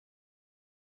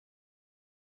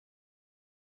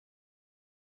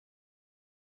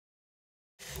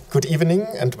Good evening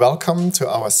and welcome to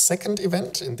our second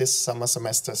event in this summer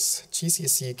semester's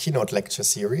GCSE keynote lecture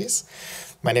series.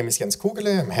 My name is Jens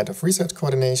Kugele, I'm Head of Research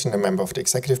Coordination, a member of the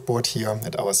Executive Board here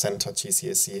at our center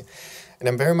GCSE. And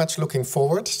I'm very much looking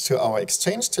forward to our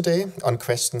exchange today on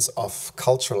questions of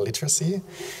cultural literacy,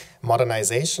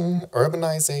 modernization,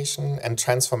 urbanization, and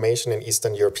transformation in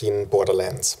Eastern European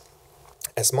borderlands.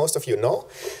 As most of you know,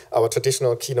 our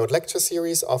traditional keynote lecture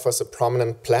series offers a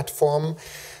prominent platform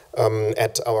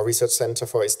at our research center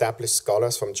for established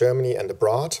scholars from Germany and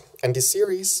abroad. And this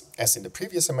series, as in the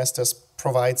previous semesters,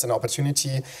 provides an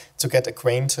opportunity to get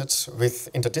acquainted with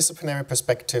interdisciplinary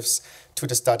perspectives to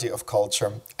the study of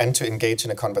culture and to engage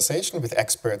in a conversation with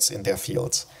experts in their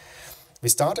fields. We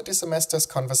started this semester's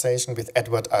conversation with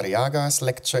Edward Arriaga's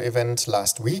lecture event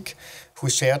last week,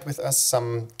 who shared with us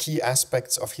some key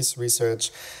aspects of his research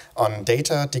on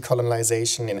data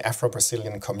decolonization in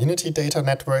Afro-Brazilian community data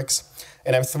networks.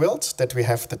 And I'm thrilled that we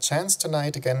have the chance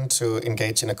tonight again to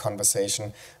engage in a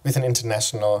conversation with an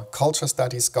international culture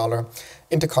studies scholar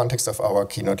in the context of our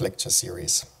keynote lecture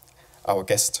series. Our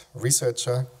guest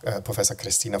researcher, Professor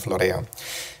Christina Florea.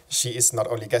 She is not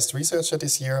only guest researcher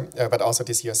this year, but also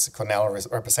this year's Cornell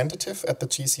representative at the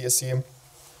GCSE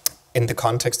in the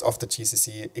context of the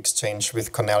GCSE exchange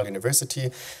with Cornell University,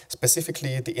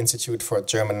 specifically the Institute for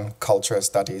German Culture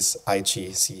Studies,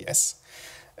 IGCS,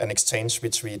 an exchange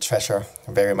which we treasure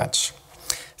very much.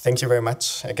 Thank you very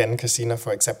much again, Christina,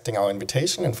 for accepting our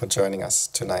invitation and for joining us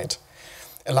tonight.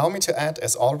 Allow me to add,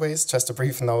 as always, just a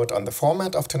brief note on the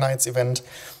format of tonight's event.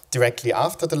 Directly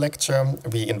after the lecture,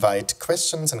 we invite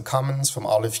questions and comments from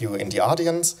all of you in the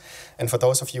audience. And for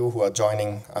those of you who are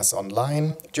joining us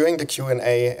online, during the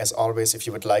Q&A, as always, if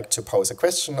you would like to pose a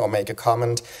question or make a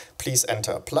comment, please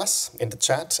enter a plus in the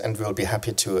chat and we'll be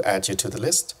happy to add you to the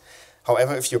list.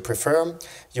 However, if you prefer,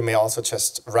 you may also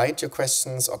just write your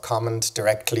questions or comment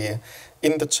directly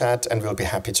in the chat and we'll be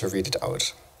happy to read it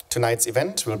out. Tonight's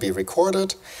event will be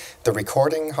recorded. The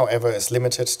recording, however, is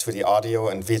limited to the audio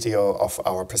and video of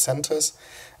our presenters,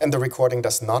 and the recording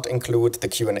does not include the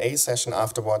Q&A session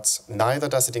afterwards, neither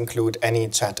does it include any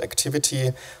chat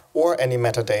activity or any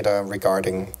metadata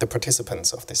regarding the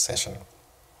participants of this session.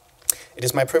 It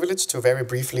is my privilege to very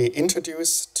briefly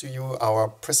introduce to you our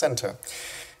presenter.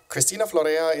 Christina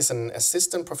Florea is an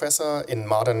assistant professor in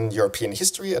modern European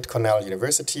history at Cornell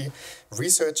University,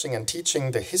 researching and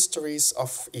teaching the histories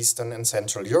of Eastern and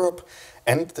Central Europe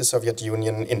and the Soviet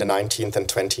Union in the 19th and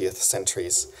 20th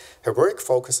centuries. Her work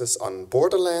focuses on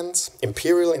borderlands,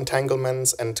 imperial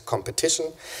entanglements and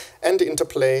competition, and the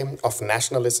interplay of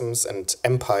nationalisms and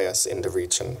empires in the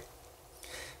region.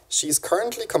 She is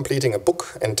currently completing a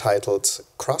book entitled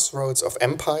Crossroads of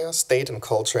Empire, State and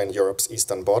Culture in Europe's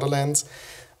Eastern Borderlands,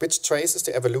 which traces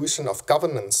the evolution of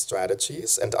governance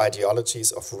strategies and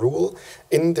ideologies of rule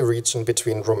in the region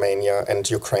between Romania and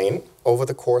Ukraine over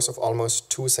the course of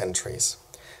almost 2 centuries.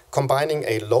 Combining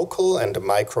a local and a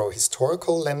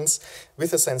micro-historical lens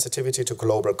with a sensitivity to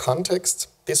global context,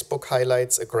 this book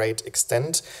highlights a great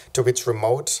extent to which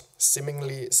remote,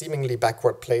 seemingly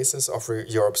backward places of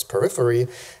Europe's periphery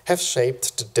have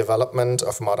shaped the development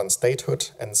of modern statehood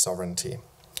and sovereignty.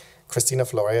 Christina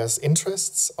Florea's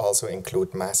interests also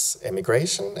include mass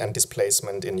emigration and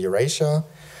displacement in Eurasia,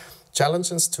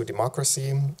 challenges to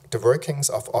democracy, the workings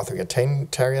of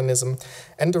authoritarianism,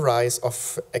 and the rise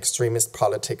of extremist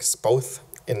politics both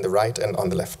in the right and on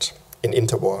the left in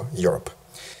interwar Europe.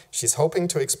 She's hoping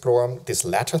to explore this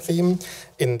latter theme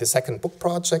in the second book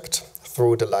project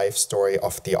through the life story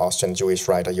of the Austrian Jewish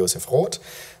writer Josef Roth,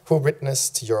 who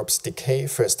witnessed Europe's decay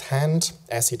firsthand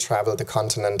as he traveled the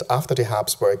continent after the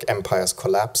Habsburg Empire's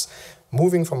collapse,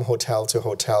 moving from hotel to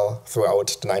hotel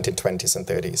throughout the 1920s and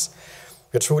 30s.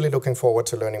 We're truly looking forward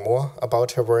to learning more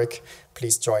about her work.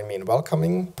 Please join me in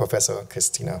welcoming Professor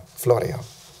Christina Florea.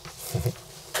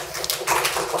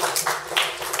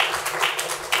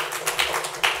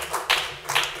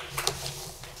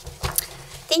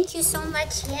 Thank you so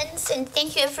much, Jens, and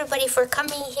thank you everybody for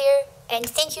coming here. And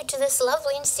thank you to this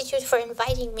lovely institute for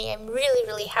inviting me. I'm really,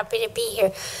 really happy to be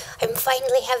here. I'm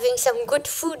finally having some good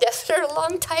food after a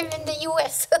long time in the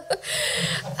US.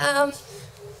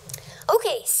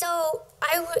 Okay, so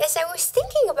as I was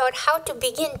thinking about how to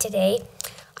begin today,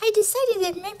 I decided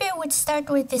that maybe I would start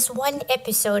with this one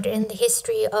episode in the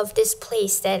history of this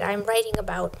place that I'm writing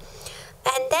about.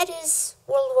 And that is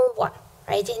World War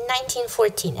I, right, in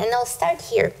 1914. And I'll start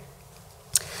here.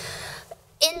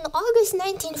 In August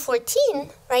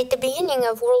 1914, right, the beginning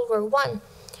of World War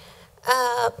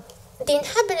I, the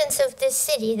inhabitants of this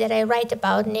city that I write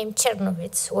about, named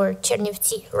Czernowitz, or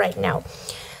Czernivtsi right now,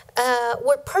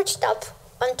 were perched up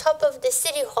on top of the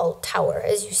city hall tower,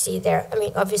 as you see there. I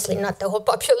mean, obviously not the whole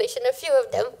population, a few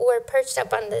of them were perched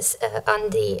up on this on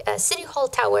the city hall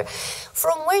tower,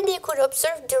 from where they could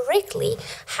observe directly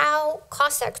how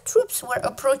Cossack troops were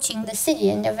approaching the city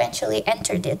and eventually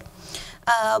entered it,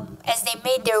 as they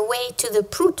made their way to the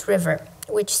Prut River,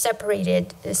 which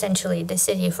separated essentially the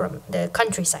city from the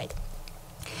countryside.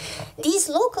 These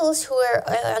locals who were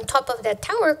on top of that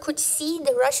tower could see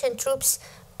the Russian troops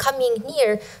coming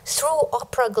near through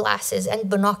opera glasses and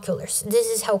binoculars. This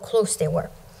is how close they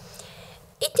were.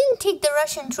 It didn't take the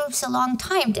Russian troops a long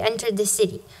time to enter the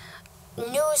city.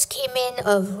 News came in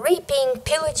of raping,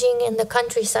 pillaging in the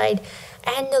countryside,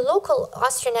 and the local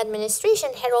Austrian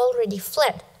administration had already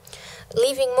fled,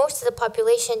 leaving most of the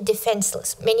population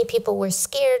defenseless. Many people were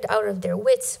scared out of their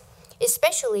wits,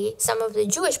 especially some of the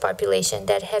Jewish population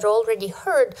that had already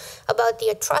heard about the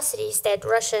atrocities that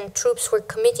Russian troops were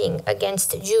committing against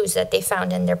the Jews that they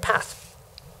found in their path.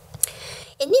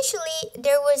 Initially,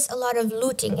 there was a lot of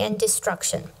looting and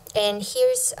destruction. And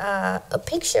here's a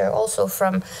picture also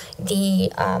from the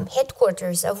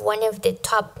headquarters of one of the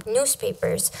top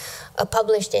newspapers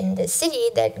published in the city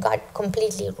that got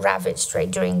completely ravaged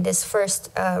right during this first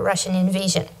Russian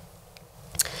invasion.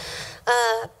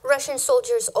 Russian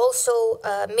soldiers also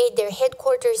made their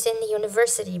headquarters in the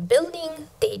university building.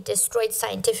 They destroyed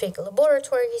scientific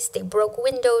laboratories, they broke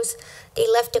windows, they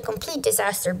left a complete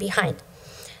disaster behind.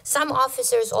 Some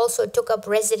officers also took up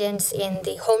residence in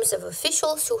the homes of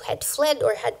officials who had fled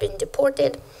or had been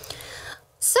deported.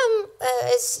 Some,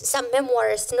 as some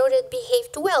memoirists noted,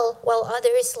 behaved well, while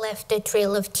others left a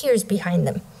trail of tears behind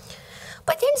them.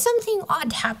 But then something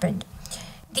odd happened.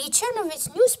 The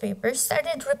Chernovitz newspaper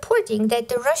started reporting that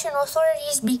the Russian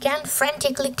authorities began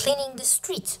frantically cleaning the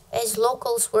streets as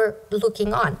locals were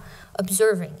looking on,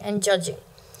 observing and judging.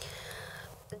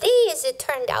 They, as it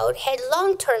turned out, had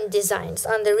long-term designs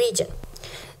on the region.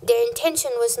 Their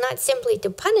intention was not simply to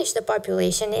punish the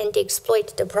population and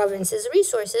exploit the province's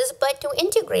resources, but to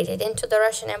integrate it into the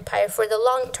Russian Empire for the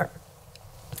long term.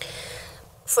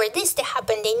 For this to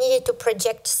happen, they needed to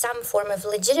project some form of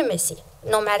legitimacy,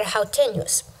 no matter how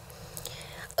tenuous.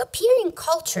 Appearing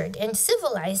cultured and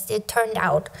civilized, it turned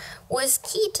out, was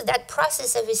key to that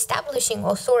process of establishing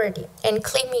authority and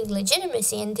claiming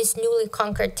legitimacy in this newly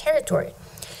conquered territory,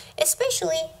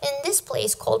 especially in this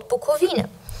place called Bukovina,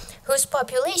 whose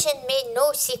population made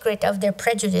no secret of their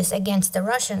prejudice against the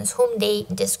Russians, whom they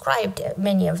described,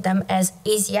 many of them, as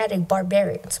Asiatic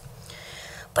barbarians.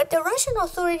 But the Russian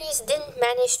authorities didn't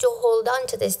manage to hold on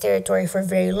to this territory for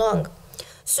very long.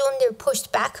 Soon they're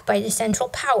pushed back by the Central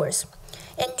Powers.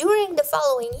 And during the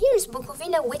following years,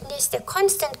 Bukovina witnessed a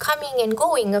constant coming and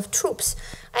going of troops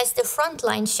as the front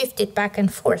line shifted back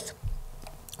and forth.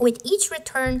 With each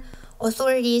return,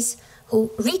 authorities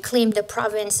who reclaimed the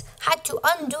province had to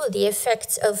undo the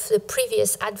effects of the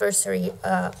previous adversary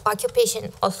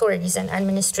occupation authorities and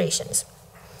administrations.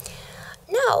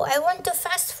 Now, I want to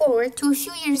fast forward to a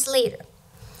few years later.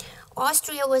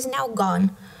 Austria was now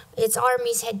gone. Its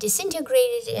armies had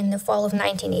disintegrated in the fall of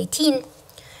 1918,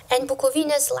 and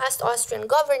Bukovina's last Austrian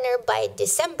governor by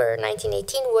December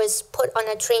 1918 was put on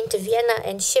a train to Vienna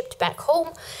and shipped back home,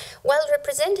 while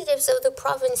representatives of the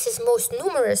province's most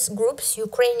numerous groups,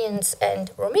 Ukrainians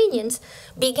and Romanians,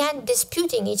 began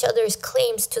disputing each other's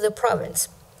claims to the province.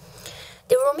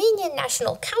 The Romanian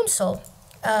National Council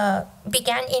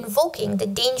began invoking the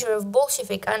danger of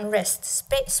Bolshevik unrest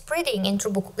spreading into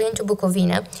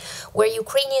Bukovina, where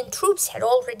Ukrainian troops had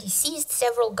already seized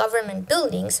several government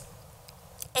buildings.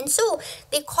 And so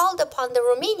they called upon the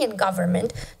Romanian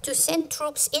government to send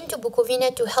troops into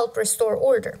Bukovina to help restore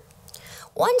order.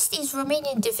 Once these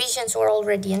Romanian divisions were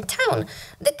already in town,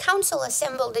 the council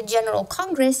assembled a general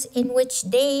congress in which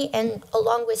they, and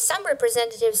along with some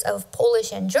representatives of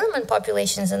Polish and German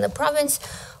populations in the province,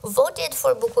 voted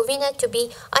for Bukovina to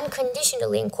be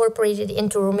unconditionally incorporated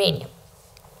into Romania.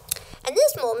 And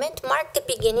this moment marked the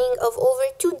beginning of over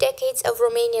 2 decades of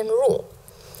Romanian rule,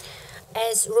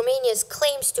 as Romania's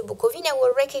claims to Bukovina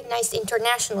were recognized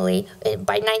internationally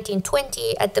by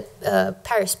 1920 at the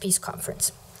Paris Peace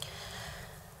Conference.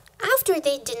 After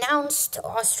they denounced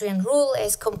Austrian rule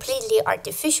as completely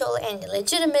artificial and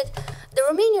illegitimate, the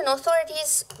Romanian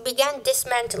authorities began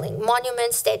dismantling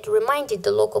monuments that reminded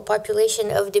the local population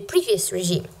of the previous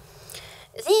regime.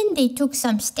 Then they took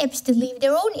some steps to leave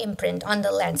their own imprint on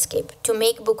the landscape, to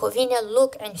make Bukovina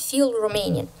look and feel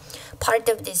Romanian, part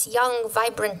of this young,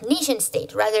 vibrant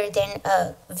nation-state rather than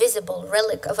a visible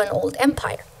relic of an old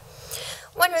empire.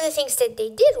 One of the things that they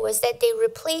did was that they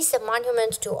replaced a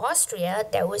monument to Austria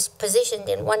that was positioned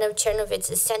in one of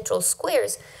Chernovitz's central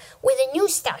squares with a new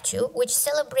statute which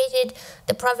celebrated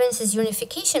the province's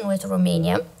unification with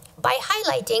Romania by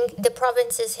highlighting the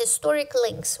province's historic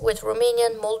links with Romania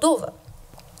and Moldova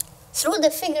through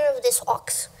the figure of this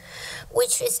ox,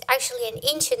 which is actually an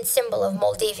ancient symbol of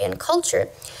Moldavian culture,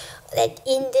 that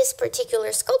in this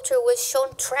particular sculpture was shown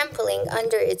trampling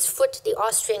under its foot the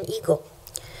Austrian eagle.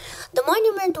 The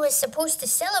monument was supposed to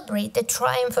celebrate the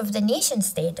triumph of the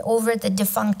nation-state over the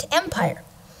defunct empire.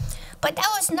 But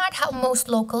that was not how most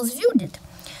locals viewed it.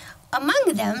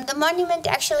 Among them, the monument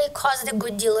actually caused a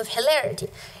good deal of hilarity.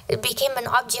 It became an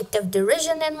object of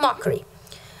derision and mockery.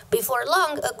 Before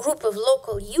long, a group of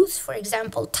local youths, for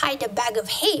example, tied a bag of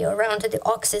hay around the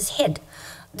ox's head.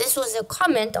 This was a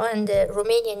comment on the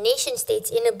Romanian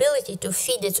nation-state's inability to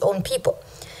feed its own people,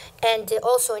 and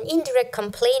also an indirect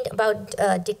complaint about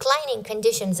declining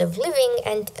conditions of living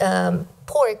and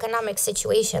poor economic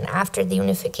situation after the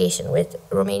unification with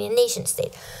Romanian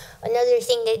nation-state. Another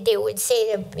thing that they would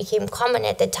say that became common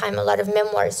at the time, a lot of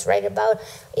memoirs write about,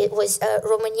 it was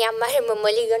România mare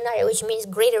mămăligănare, which means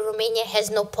Greater Romania has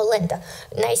no polenta.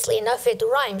 Nicely enough, it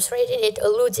rhymes, right? And it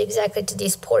alludes exactly to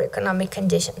these poor economic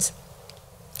conditions.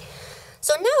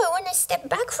 So now I want to step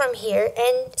back from here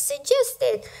and suggest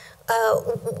that,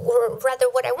 or rather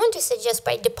what I want to suggest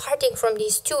by departing from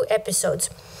these two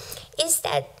episodes, is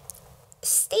that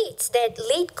states that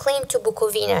laid claim to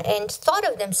Bukovina and thought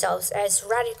of themselves as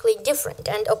radically different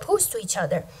and opposed to each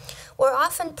other were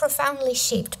often profoundly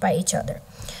shaped by each other.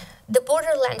 The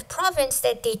borderland province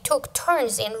that they took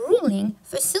turns in ruling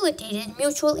facilitated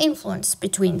mutual influence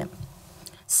between them.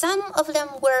 Some of them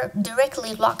were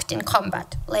directly locked in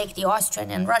combat, like the Austrian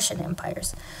and Russian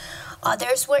empires.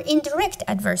 Others were indirect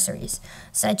adversaries,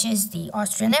 such as the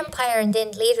Austrian Empire and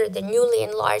then later the newly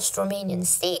enlarged Romanian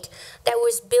state that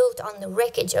was built on the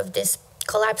wreckage of this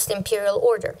collapsed imperial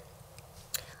order.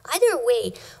 Either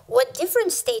way, what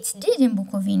different states did in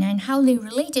Bukovina and how they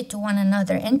related to one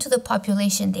another and to the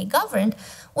population they governed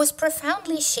was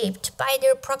profoundly shaped by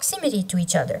their proximity to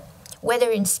each other,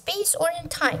 whether in space or in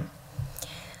time.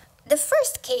 The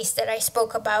first case that I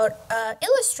spoke about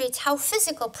illustrates how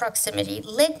physical proximity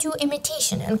led to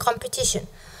imitation and competition.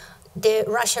 The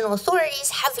Russian authorities,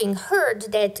 having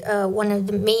heard that one of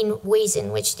the main ways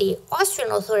in which the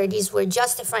Austrian authorities were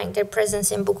justifying their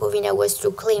presence in Bukovina was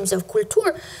through claims of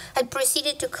kultur, had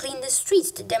proceeded to clean the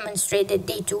streets to demonstrate that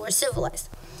they too were civilized.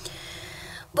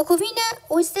 Bukovina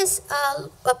was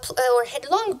had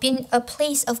long been a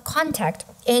place of contact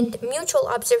and mutual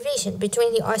observation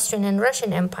between the Austrian and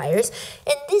Russian empires,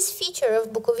 and this feature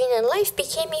of Bukovinian life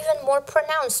became even more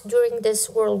pronounced during this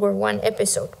World War I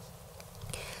episode.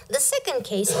 The second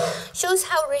case shows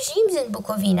how regimes in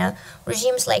Bukovina,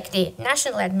 regimes like the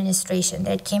national administration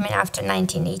that came in after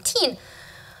 1918,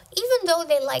 even though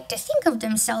they like to think of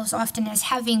themselves often as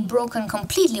having broken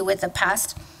completely with the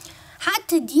past, had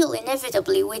to deal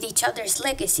inevitably with each other's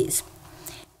legacies.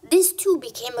 This too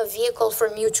became a vehicle for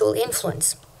mutual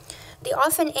influence. They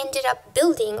often ended up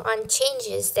building on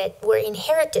changes that were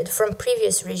inherited from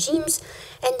previous regimes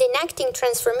and enacting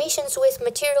transformations with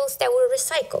materials that were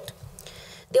recycled.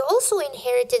 They also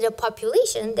inherited a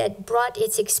population that brought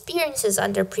its experiences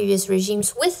under previous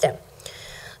regimes with them,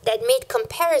 that made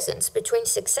comparisons between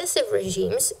successive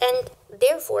regimes and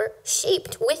therefore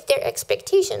shaped with their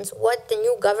expectations what the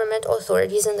new government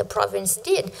authorities in the province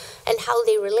did and how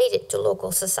they related to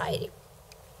local society.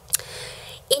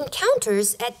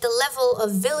 Encounters at the level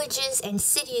of villages and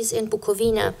cities in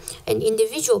Bukovina and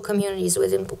individual communities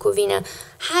within Bukovina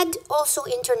had also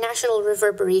international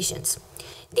reverberations.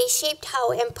 They shaped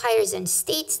how empires and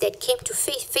states that came to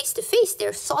face to face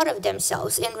their thought of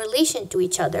themselves in relation to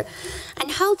each other,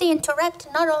 and how they interact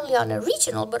not only on a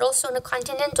regional but also on a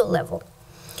continental level.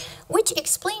 Which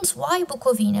explains why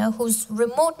Bukovina, whose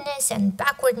remoteness and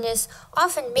backwardness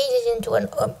often made it into an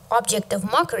object of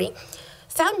mockery,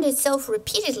 found itself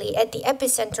repeatedly at the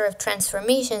epicenter of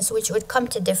transformations which would come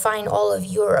to define all of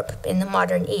Europe in the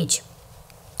modern age.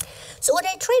 So what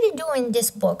I try to do in this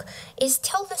book is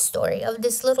tell the story of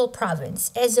this little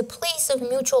province as a place of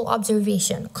mutual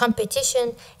observation,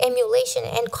 competition, emulation,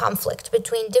 and conflict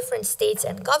between different states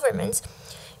and governments,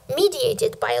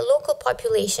 mediated by a local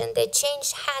population that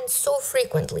changed hands so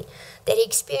frequently, that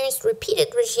experienced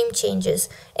repeated regime changes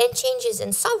and changes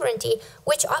in sovereignty,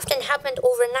 which often happened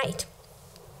overnight.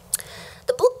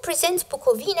 The book presents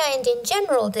Bukovina and in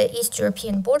general the East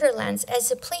European borderlands as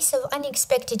a place of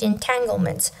unexpected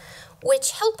entanglements,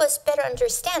 which help us better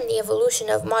understand the evolution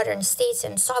of modern states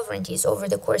and sovereignties over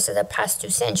the course of the past 2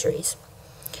 centuries.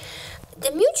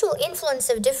 The mutual influence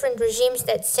of different regimes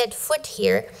that set foot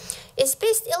here is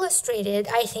best illustrated,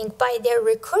 I think, by their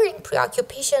recurring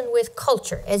preoccupation with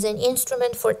culture as an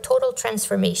instrument for total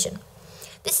transformation.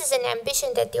 This is an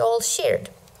ambition that they all shared.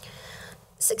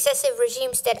 Successive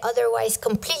regimes that otherwise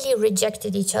completely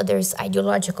rejected each other's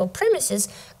ideological premises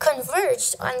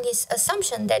converged on this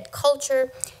assumption that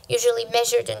culture, usually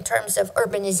measured in terms of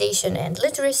urbanization and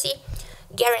literacy,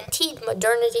 guaranteed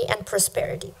modernity and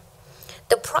prosperity.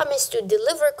 The promise to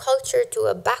deliver culture to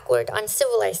a backward,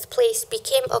 uncivilized place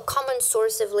became a common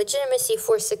source of legitimacy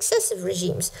for successive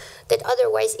regimes that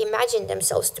otherwise imagined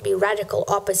themselves to be radical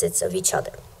opposites of each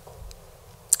other.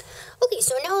 Okay,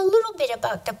 so now a little bit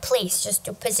about the place, just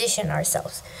to position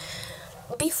ourselves.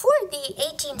 Before the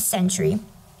 18th century,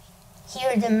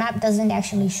 here the map doesn't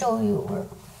actually show you, or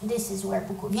this is where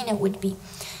Bukovina would be.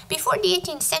 Before the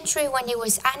 18th century, when it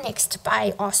was annexed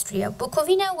by Austria,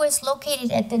 Bukovina was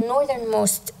located at the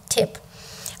northernmost tip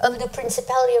of the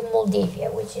Principality of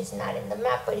Moldavia, which is not in the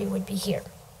map, but it would be here.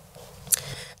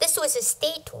 This was a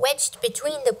state wedged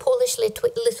between the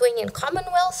Polish-Lithuanian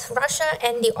Commonwealth, Russia,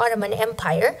 and the Ottoman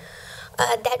Empire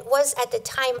that was at the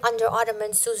time under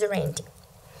Ottoman suzerainty.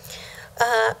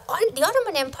 The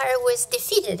Ottoman Empire was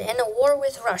defeated in a war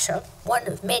with Russia, one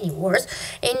of many wars,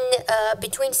 in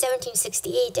between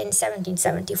 1768 and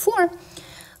 1774,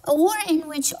 a war in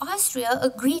which Austria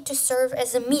agreed to serve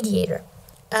as a mediator.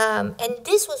 And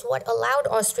this was what allowed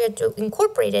Austria to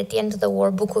incorporate at the end of the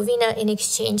war Bukovina in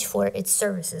exchange for its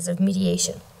services of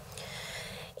mediation.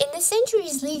 In the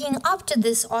centuries leading up to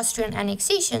this Austrian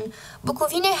annexation,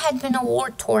 Bukovina had been a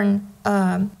war-torn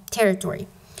territory.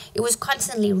 It was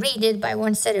constantly raided by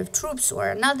one set of troops or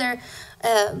another,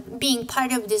 being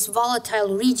part of this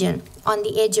volatile region on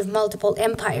the edge of multiple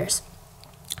empires.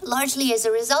 Largely as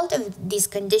a result of these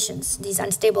conditions, these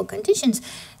unstable conditions,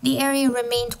 the area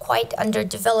remained quite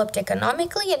underdeveloped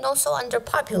economically and also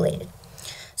underpopulated.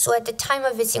 So at the time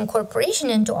of its incorporation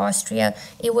into Austria,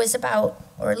 it was about,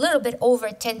 or a little bit over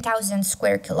 10,000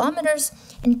 square kilometers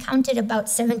and counted about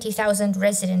 70,000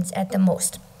 residents at the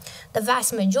most. The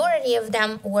vast majority of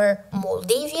them were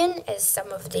Moldavian, as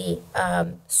some of the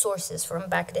sources from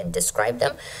back then described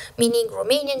them, meaning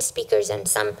Romanian speakers and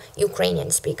some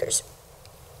Ukrainian speakers.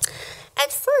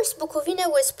 At first,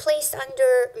 Bukovina was placed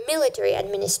under military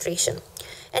administration.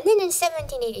 And then in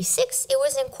 1786, it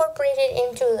was incorporated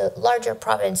into the larger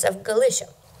province of Galicia,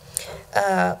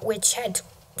 which had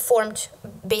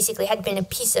been a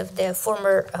piece of the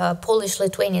former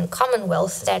Polish-Lithuanian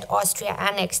Commonwealth that Austria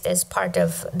annexed as part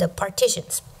of the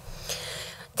partitions.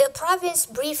 The province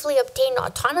briefly obtained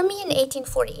autonomy in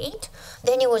 1848,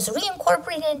 then it was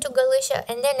reincorporated into Galicia,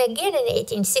 and then again in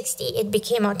 1860 it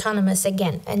became autonomous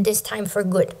again, and this time for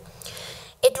good.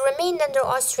 It remained under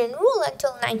Austrian rule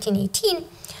until 1918,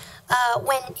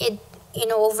 when it,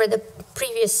 over the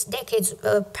previous decades,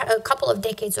 a couple of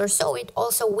decades or so, it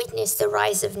also witnessed the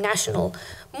rise of national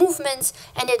movements,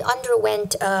 and it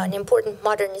underwent an important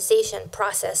modernization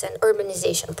process and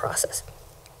urbanization process.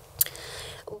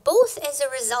 Both as a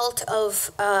result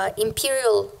of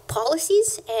imperial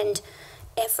policies and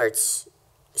efforts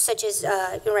such as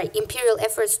imperial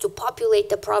efforts to populate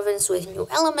the province with new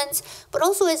elements, but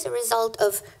also as a result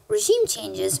of regime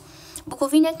changes,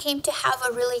 Bukovina came to have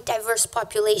a really diverse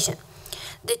population.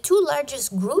 The two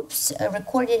largest groups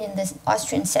recorded in the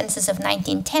Austrian census of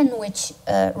 1910, which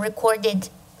recorded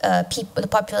the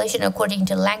population according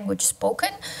to language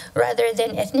spoken rather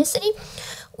than ethnicity,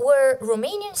 were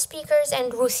Romanian speakers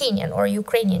and Ruthenian or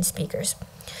Ukrainian speakers.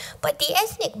 But the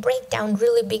ethnic breakdown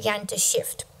really began to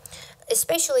shift,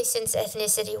 especially since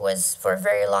ethnicity was for a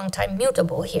very long time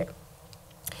mutable here.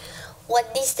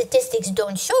 What these statistics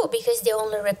don't show, because they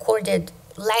only recorded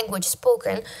language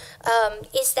spoken,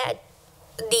 is that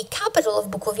the capital of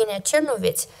Bukovina,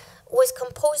 Czernowitz, was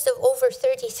composed of over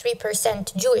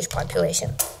 33% Jewish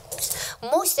population,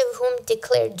 most of whom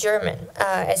declared German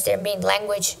as their main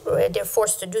language. They're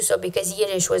forced to do so because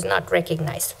Yiddish was not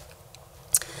recognized.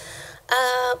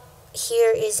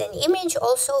 Here is an image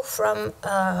also from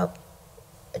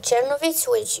Czernowitz,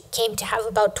 which came to have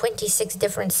about 26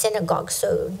 different synagogues,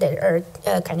 so that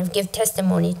are kind of give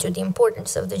testimony to the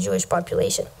importance of the Jewish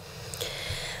population.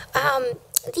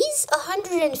 These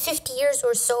 150 years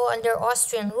or so under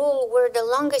Austrian rule were the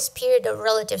longest period of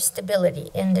relative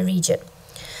stability in the region.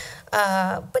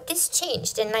 But this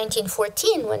changed in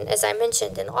 1914 when, as I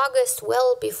mentioned, in August,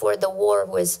 well before the war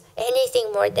was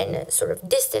anything more than a sort of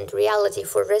distant reality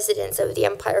for residents of the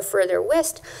empire further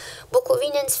west,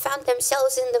 Bukovinans found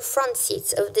themselves in the front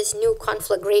seats of this new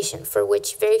conflagration for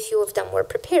which very few of them were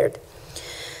prepared.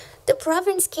 The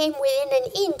province came within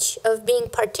an inch of being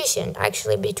partitioned,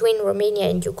 actually, between Romania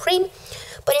and Ukraine,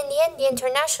 But in the end, the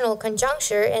international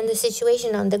conjuncture and the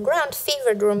situation on the ground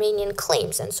favored Romanian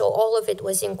claims, and so all of it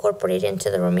was incorporated into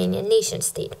the Romanian nation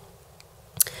state.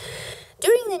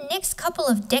 During the next couple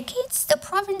of decades, the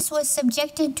province was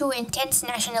subjected to intense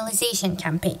nationalization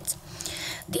campaigns.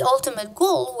 The ultimate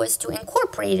goal was to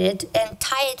incorporate it and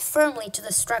tie it firmly to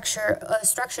the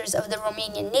structures of the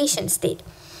Romanian nation state.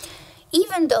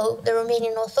 Even though the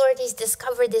Romanian authorities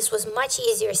discovered this was much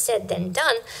easier said than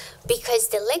done because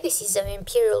the legacies of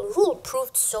imperial rule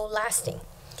proved so lasting.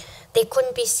 They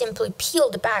couldn't be simply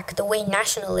peeled back the way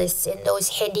nationalists in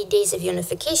those heady days of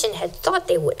unification had thought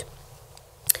they would.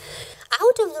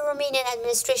 Out of the Romanian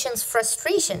administration's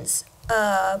frustrations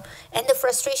and the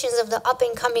frustrations of the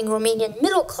up-and-coming Romanian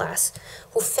middle class,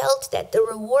 who felt that the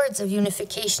rewards of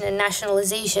unification and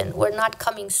nationalization were not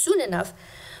coming soon enough,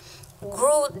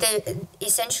 grew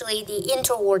essentially the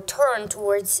interwar turn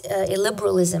towards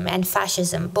illiberalism and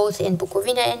fascism, both in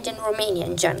Bukovina and in Romania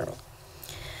in general.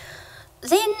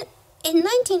 Then, in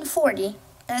 1940,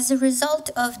 as a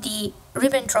result of the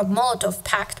Ribbentrop-Molotov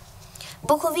Pact,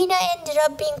 Bukovina ended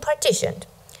up being partitioned.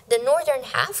 The northern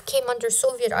half came under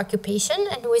Soviet occupation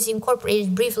and was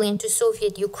incorporated briefly into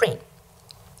Soviet Ukraine.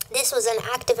 This was an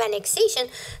act of annexation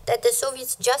that the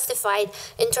Soviets justified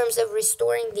in terms of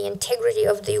restoring the integrity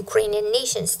of the Ukrainian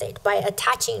nation state by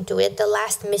attaching to it the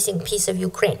last missing piece of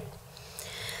Ukraine.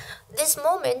 This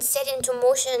moment set into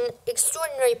motion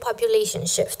extraordinary population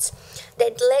shifts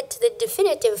that led to the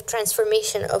definitive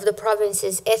transformation of the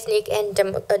province's ethnic and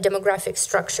demographic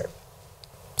structure.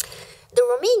 The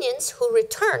Romanians, who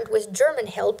returned with German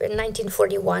help in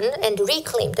 1941 and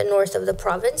reclaimed the north of the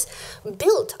province,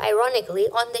 built, ironically,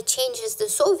 on the changes the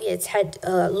Soviets had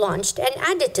launched and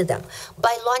added to them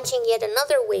by launching yet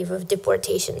another wave of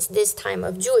deportations, this time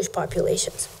of Jewish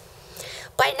populations.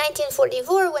 By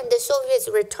 1944, when the Soviets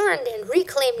returned and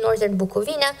reclaimed northern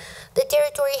Bukovina, the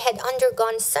territory had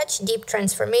undergone such deep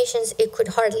transformations it could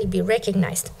hardly be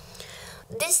recognized.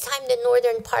 This time, the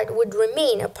northern part would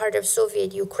remain a part of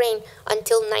Soviet Ukraine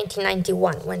until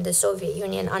 1991, when the Soviet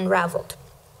Union unraveled.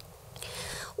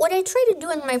 What I try to do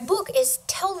in my book is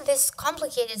tell this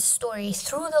complicated story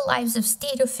through the lives of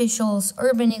state officials,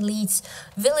 urban elites,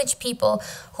 village people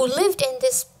who lived in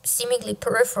this seemingly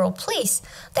peripheral place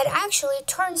that actually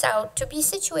turns out to be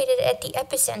situated at the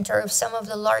epicenter of some of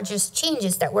the largest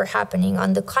changes that were happening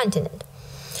on the continent.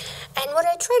 And what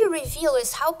I try to reveal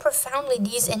is how profoundly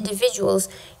these individuals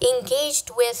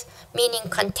engaged with, meaning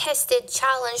contested,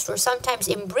 challenged, or sometimes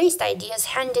embraced ideas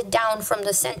handed down from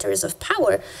the centers of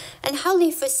power, and how they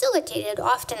facilitated,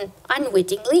 often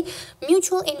unwittingly,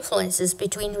 mutual influences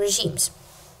between regimes.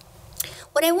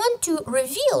 What I want to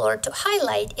reveal or to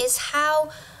highlight is how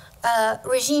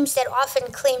regimes that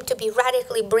often claim to be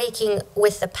radically breaking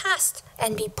with the past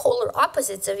and be polar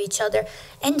opposites of each other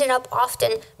ended up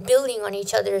often building on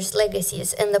each other's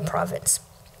legacies in the province.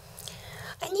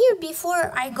 And here,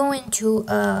 before I go into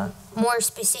more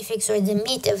specifics or the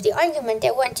meat of the argument,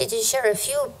 I wanted to share a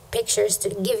few pictures to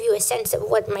give you a sense of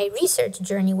what my research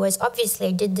journey was. Obviously,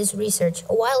 I did this research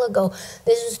a while ago.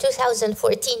 This was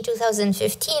 2014,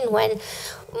 2015, when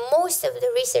most of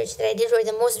the research that I did, or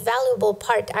the most valuable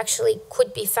part, actually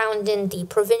could be found in the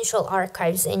provincial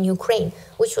archives in Ukraine,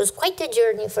 which was quite a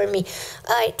journey for me.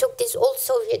 I took this old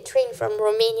Soviet train from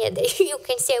Romania. You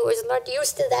can say I was not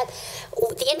used to that.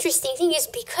 The interesting thing is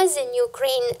because in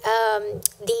Ukraine,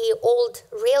 the old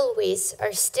railways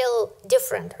are still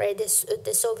different, right?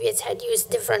 The Soviets had used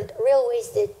different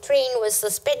railways. The train was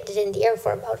suspended in the air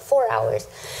for about 4 hours,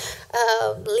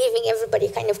 leaving everybody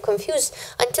kind of confused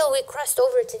until we crossed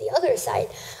over to the other side,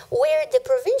 where the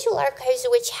provincial archives,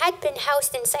 which had been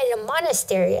housed inside a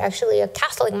monastery, actually a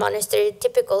Catholic monastery, a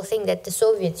typical thing that the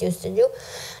Soviets used to do,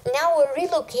 now were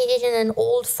relocated in an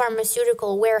old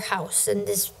pharmaceutical warehouse in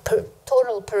this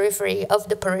total periphery of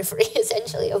the periphery,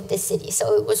 essentially, of the city.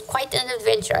 So it was quite an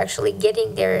adventure, actually,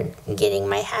 getting there and getting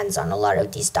my hands on a lot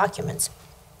of these documents.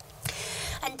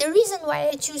 And the reason why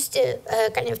I choose to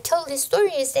kind of tell this story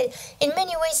is that in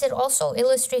many ways it also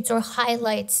illustrates or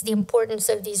highlights the importance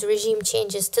of these regime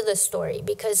changes to the story,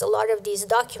 because a lot of these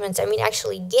documents, I mean,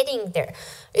 actually getting there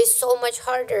is so much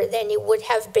harder than it would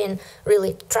have been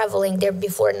really traveling there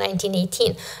before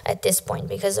 1918 at this point,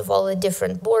 because of all the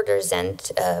different borders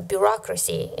and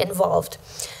bureaucracy involved.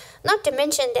 Not to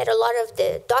mention that a lot of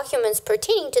the documents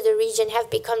pertaining to the region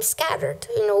have become scattered,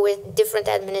 with different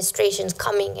administrations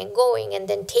coming and going and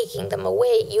then taking them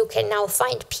away. You can now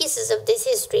find pieces of this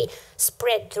history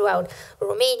spread throughout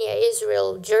Romania,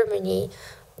 Israel, Germany,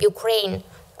 Ukraine,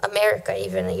 America,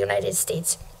 even the United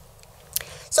States.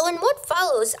 So in what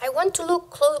follows, I want to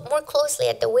look more closely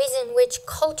at the ways in which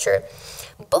culture,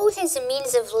 both as a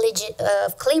means of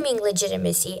claiming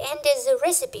legitimacy and as a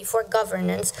recipe for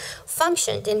governance,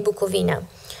 functioned in Bukovina,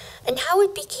 and how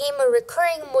it became a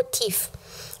recurring motif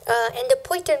and a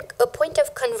point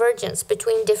of convergence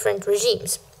between different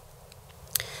regimes.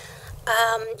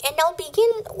 And I'll begin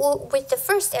with the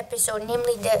first episode,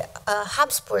 namely the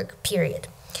Habsburg period.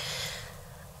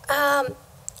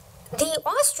 The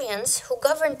Austrians, who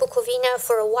governed Bukovina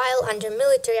for a while under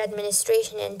military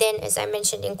administration and then, as I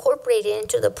mentioned, incorporated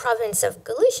into the province of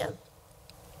Galicia,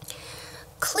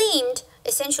 claimed,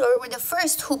 essentially, or were the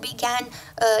first who began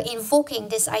invoking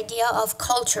this idea of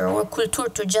culture or culture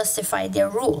to justify their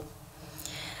rule.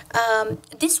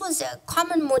 This was a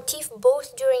common motif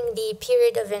both during the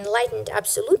period of enlightened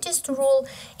absolutist rule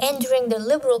and during the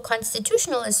liberal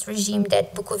constitutionalist regime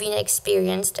that Bukovina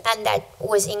experienced and that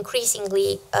was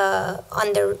increasingly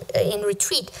in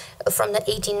retreat from the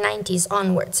 1890s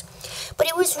onwards. But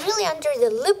it was really under the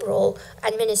liberal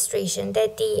administration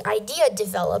that the idea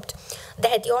developed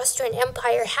that the Austrian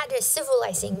Empire had a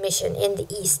civilizing mission in the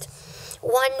East,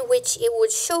 one which it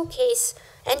would showcase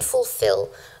and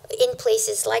fulfill in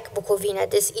places like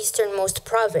Bukovina, this easternmost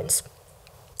province.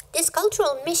 This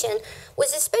cultural mission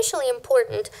was especially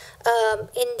important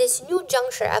in this new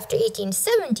juncture after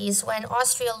 1870s when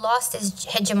Austria lost its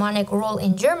hegemonic role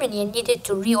in Germany and needed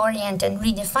to reorient and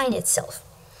redefine itself.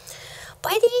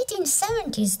 By the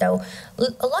 1870s, though,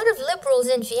 a lot of liberals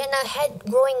in Vienna had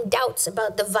growing doubts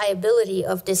about the viability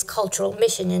of this cultural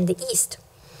mission in the East.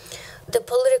 The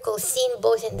political scene,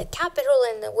 both in the capital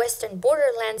and the western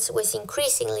borderlands, was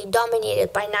increasingly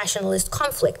dominated by nationalist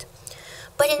conflict.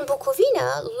 But in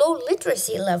Bukovina, low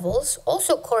literacy levels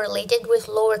also correlated with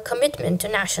lower commitment to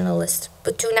nationalist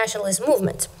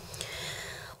movements.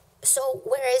 So,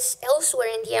 whereas elsewhere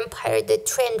in the empire, the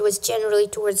trend was generally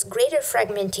towards greater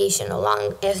fragmentation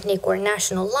along ethnic or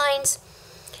national lines.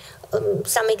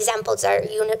 Some examples are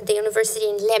the university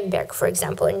in Lemberg, for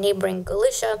example, in neighboring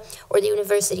Galicia, or the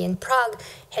university in Prague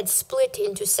had split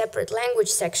into separate language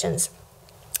sections.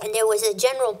 And there was a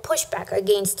general pushback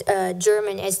against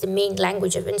German as the main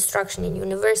language of instruction in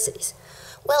universities.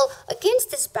 Well,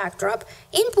 against this backdrop,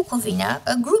 in Bukovina,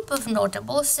 a group of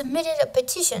notables submitted a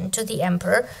petition to the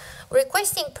emperor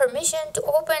requesting permission to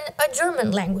open a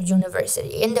German language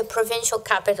university in the provincial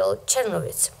capital,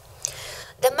 Czernowitz.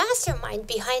 The mastermind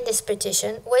behind this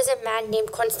petition was a man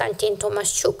named Constantin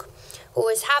Tomaszczuk, who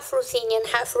was half Ruthenian,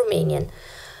 half Romanian,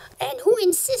 and who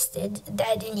insisted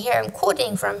that, and here I'm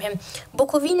quoting from him,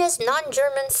 Bukovina's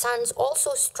non-German sons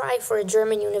also strive for a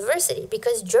German university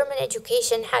because German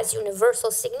education has universal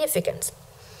significance.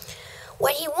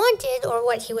 What he wanted, or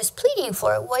what he was pleading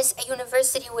for, was a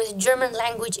university with German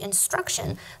language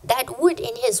instruction that would,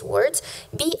 in his words,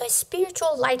 be a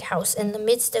spiritual lighthouse in the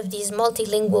midst of these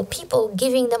multilingual people,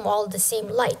 giving them all the same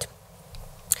light.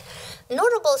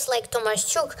 Notables like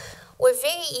Tomaszczuk were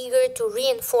very eager to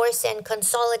reinforce and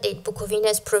consolidate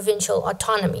Bukovina's provincial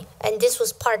autonomy, and this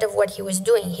was part of what he was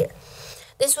doing here.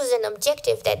 This was an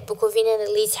objective that Bukovinian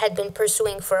elites had been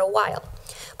pursuing for a while.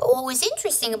 But what was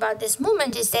interesting about this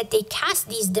moment is that they cast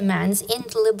these demands in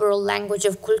the liberal language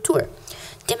of culture,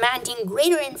 demanding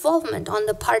greater involvement on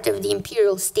the part of the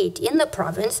imperial state in the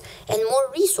province and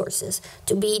more resources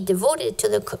to be devoted to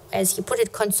the, as he put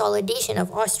it, consolidation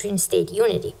of Austrian state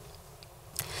unity.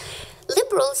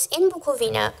 Liberals in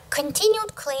Bukovina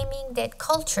continued claiming that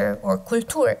culture, or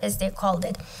kultur as they called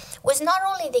it, was not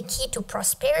only the key to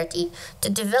prosperity, to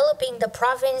developing the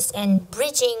province and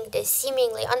bridging the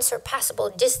seemingly unsurpassable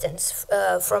distance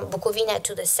from Bukovina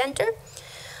to the center,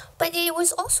 but it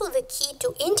was also the key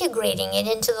to integrating it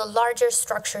into the larger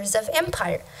structures of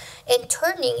empire and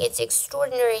turning its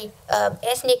extraordinary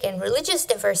ethnic and religious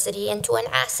diversity into an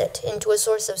asset, into a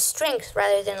source of strength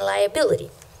rather than liability.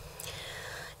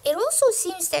 It also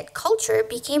seems that culture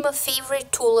became a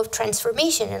favorite tool of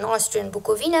transformation in Austrian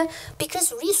Bukovina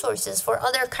because resources for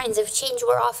other kinds of change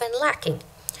were often lacking.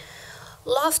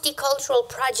 Lofty cultural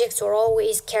projects were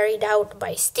always carried out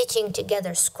by stitching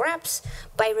together scraps,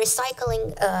 by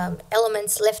recycling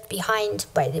elements left behind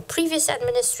by the previous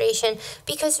administration,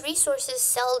 because resources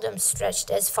seldom stretched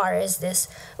as far as this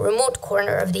remote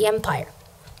corner of the empire.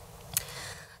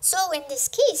 So in this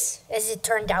case, as it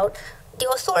turned out, the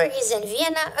authorities in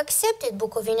Vienna accepted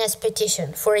Bukovina's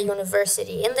petition for a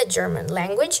university in the German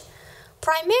language,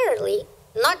 primarily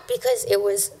not because it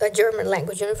was a German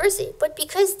language university, but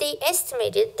because they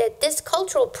estimated that this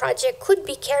cultural project could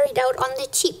be carried out on the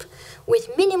cheap,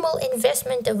 with minimal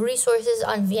investment of resources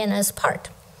on Vienna's part.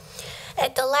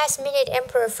 At the last minute,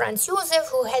 Emperor Franz Joseph,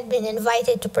 who had been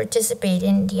invited to participate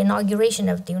in the inauguration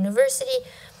of the university,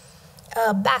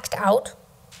 backed out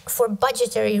for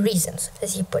budgetary reasons,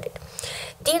 as he put it.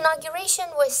 The inauguration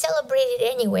was celebrated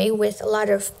anyway with a lot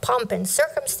of pomp and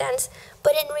circumstance,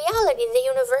 but in reality, the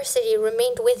university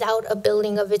remained without a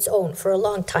building of its own for a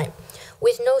long time,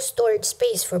 with no storage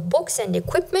space for books and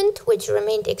equipment, which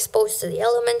remained exposed to the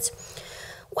elements,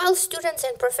 while students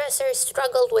and professors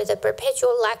struggled with a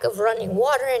perpetual lack of running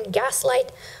water and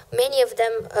gaslight. Many of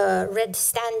them read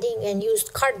standing and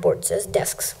used cardboards as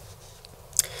desks.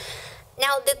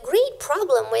 Now, the great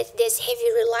problem with this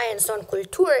heavy reliance on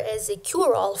culture as a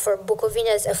cure-all for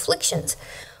Bukovina's afflictions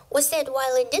was that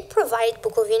while it did provide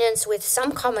Bukovinans with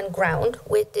some common ground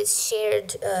with this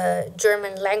shared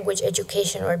German language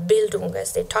education, or Bildung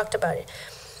as they talked about it,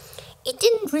 it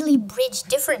didn't really bridge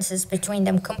differences between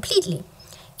them completely.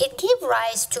 It gave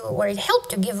rise to, or it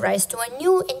helped to give rise to, a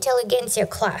new intelligentsia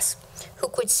class who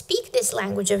could speak this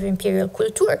language of imperial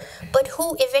culture, but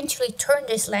who eventually turned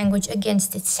this language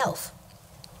against itself.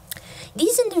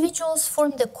 These individuals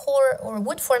formed the core, or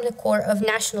would form the core, of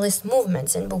nationalist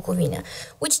movements in Bukovina,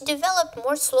 which developed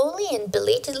more slowly and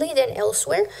belatedly than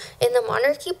elsewhere in the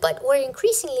monarchy, but were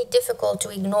increasingly difficult to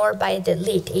ignore by the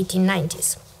late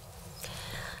 1890s.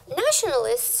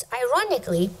 Nationalists,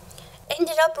 ironically,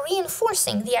 ended up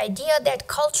reinforcing the idea that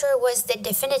culture was the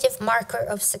definitive marker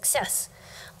of success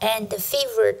and the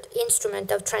favored instrument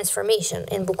of transformation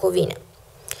in Bukovina.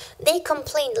 They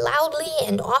complained loudly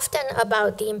and often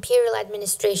about the imperial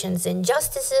administration's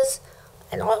injustices,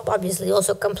 and obviously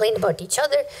also complained about each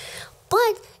other,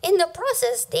 but in the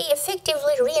process, they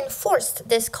effectively reinforced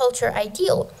this culture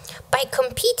ideal by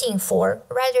competing for,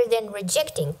 rather than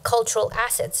rejecting, cultural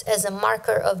assets as a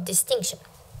marker of distinction.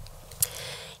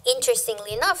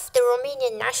 Interestingly enough, the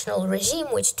Romanian national regime,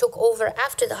 which took over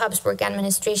after the Habsburg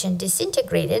administration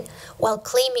disintegrated, while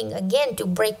claiming again to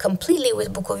break completely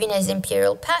with Bukovina's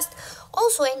imperial past,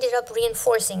 also ended up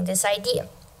reinforcing this idea.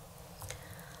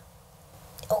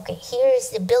 Okay, here is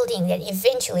the building that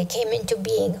eventually came into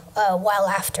being a while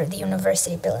after the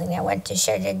university building. I want to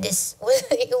share that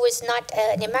it was not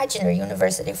an imaginary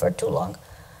university for too long.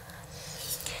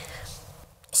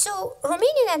 So, the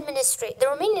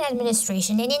Romanian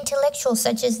administration and intellectuals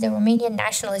such as the Romanian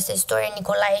nationalist historian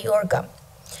Nicolae Iorga,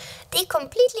 they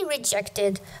completely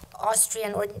rejected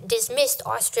Austrian, or dismissed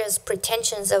Austria's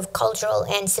pretensions of cultural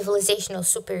and civilizational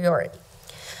superiority.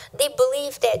 They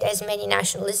believed that, as many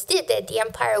nationalists did, that the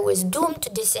empire was doomed to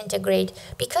disintegrate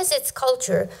because its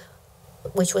culture,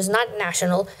 which was not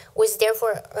national, was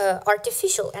therefore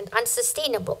artificial and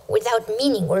unsustainable, without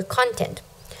meaning or content.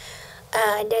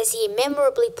 And as he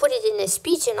memorably put it in a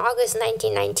speech in August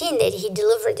 1919 that he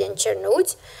delivered in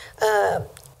Cernăuți,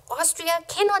 Austria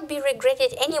cannot be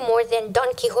regretted any more than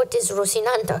Don Quixote's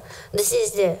Rocinante, this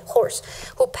is the horse,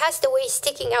 who passed away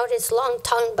sticking out its long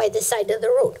tongue by the side of the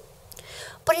road.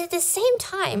 But at the same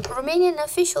time, Romanian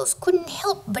officials couldn't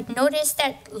help but notice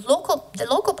that the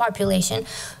local population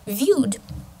viewed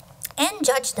and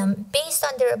judged them based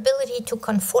on their ability to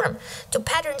conform to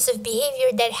patterns of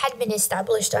behavior that had been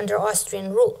established under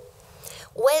Austrian rule.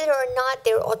 Whether or not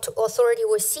their authority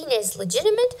was seen as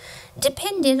legitimate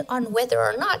depended on whether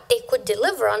or not they could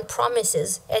deliver on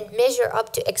promises and measure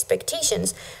up to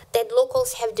expectations that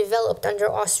locals have developed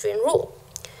under Austrian rule.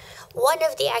 One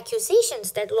of the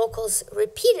accusations that locals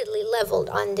repeatedly leveled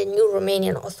on the new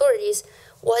Romanian authorities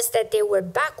was that they were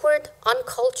backward,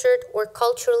 uncultured, or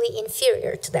culturally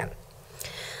inferior to them.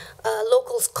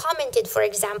 Locals commented, for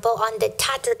example, on the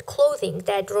tattered clothing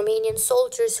that Romanian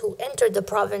soldiers who entered the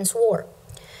province wore.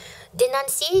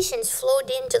 Denunciations flowed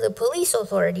into the police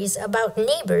authorities about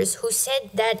neighbors who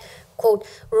said that, quote,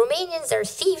 Romanians are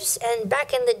thieves and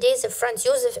back in the days of Franz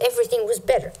Josef everything was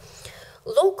better.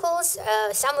 Locals,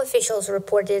 some officials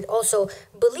reported, also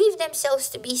believed themselves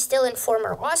to be still in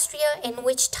former Austria, in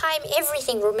which time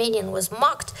everything Romanian was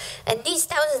mocked, and these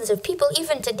thousands of people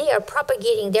even today are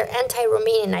propagating their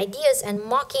anti-Romanian ideas and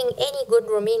mocking any good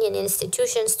Romanian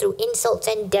institutions through insults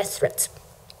and death threats.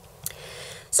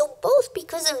 So both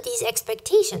because of these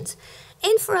expectations,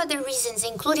 and for other reasons,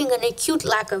 including an acute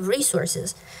lack of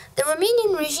resources, the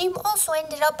Romanian regime also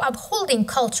ended up upholding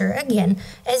culture, again,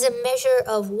 as a measure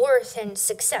of worth and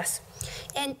success,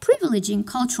 and privileging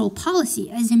cultural policy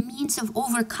as a means of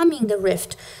overcoming the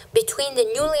rift between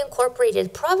the newly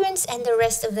incorporated province and the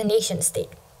rest of the nation-state.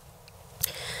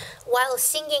 While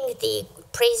singing the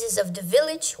praises of the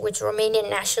village, which Romanian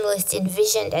nationalists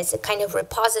envisioned as a kind of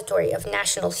repository of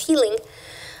national feeling,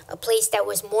 a place that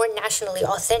was more nationally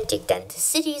authentic than the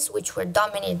cities, which were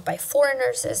dominated by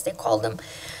foreigners, as they called them,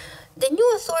 the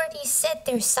new authorities set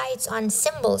their sights on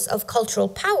symbols of cultural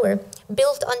power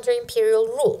built under imperial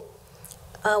rule.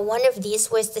 One of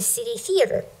these was the city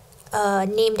theater,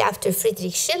 named after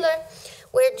Friedrich Schiller,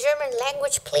 where German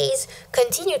language plays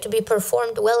continue to be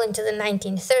performed well into the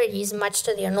 1930s, much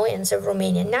to the annoyance of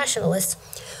Romanian nationalists.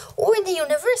 Or the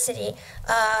university,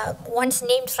 once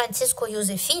named Francisco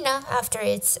Josefina after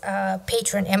its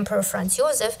patron Emperor Franz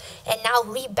Joseph, and now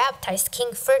rebaptized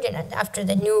King Ferdinand after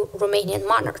the new Romanian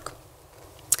monarch.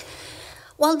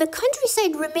 While the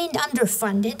countryside remained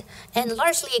underfunded and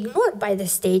largely ignored by the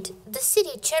state, the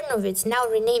city Cernovitz, now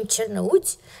renamed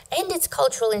Cernăuți, and its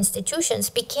cultural institutions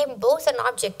became both an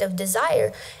object of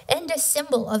desire and a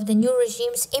symbol of the new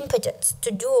regime's impotence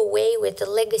to do away with the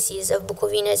legacies of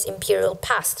Bukovina's imperial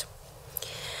past.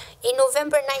 In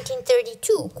November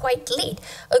 1932, quite late,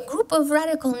 a group of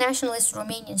radical nationalist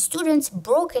Romanian students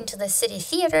broke into the city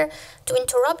theater to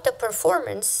interrupt a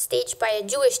performance staged by a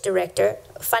Jewish director.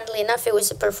 Funnily enough, it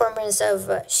was a performance of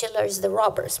Schiller's The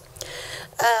Robbers.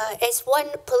 As one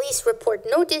police report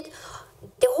noted,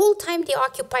 the whole time they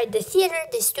occupied the theater,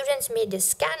 the students made a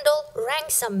scandal, rang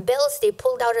some bells they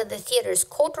pulled out of the theater's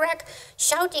coat rack,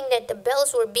 shouting that the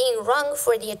bells were being rung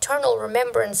for the eternal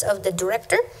remembrance of the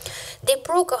director. They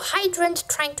broke a hydrant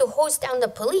trying to hose down the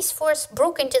police force,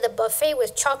 broke into the buffet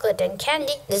with chocolate and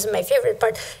candy, this is my favorite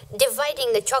part,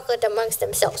 dividing the chocolate amongst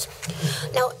themselves.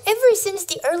 Now, ever since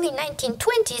the early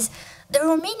 1920s, the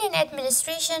Romanian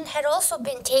administration had also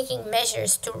been taking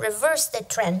measures to reverse the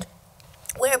trend,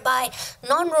 whereby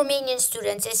non-Romanian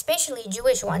students, especially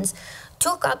Jewish ones,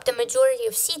 took up the majority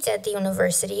of seats at the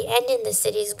university and in the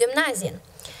city's gymnasium.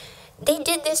 They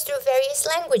did this through various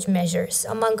language measures,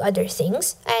 among other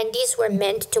things, and these were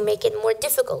meant to make it more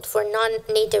difficult for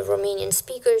non-native Romanian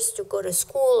speakers to go to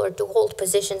school or to hold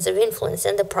positions of influence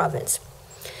in the province.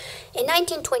 In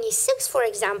 1926, for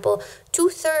example,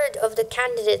 2/3 of the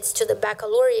candidates to the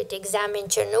baccalaureate exam in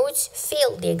Cernăuți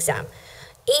failed the exam.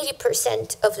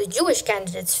 80% of the Jewish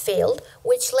candidates failed,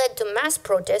 which led to mass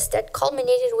protests that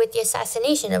culminated with the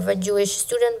assassination of a Jewish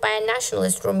student by a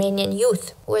nationalist Romanian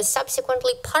youth, who was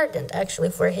subsequently pardoned, actually,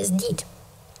 for his deed.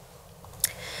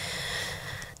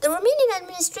 The Romanian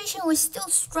administration was still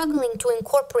struggling to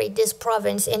incorporate this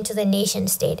province into the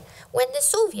nation-state when the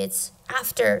Soviets,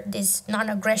 after this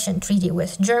non-aggression treaty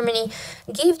with Germany,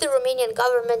 gave the Romanian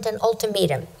government an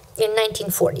ultimatum in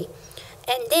 1940.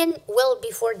 And then, well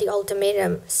before the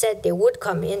ultimatum said they would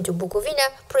come into Bukovina,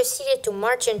 proceeded to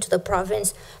march into the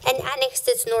province and annexed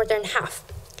its northern half.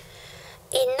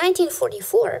 In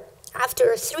 1944,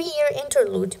 after a 3-year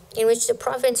interlude in which the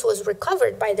province was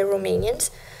recovered by the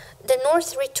Romanians, the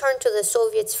north returned to the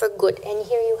Soviets for good. And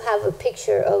here you have a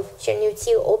picture of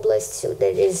Cernăuți Oblast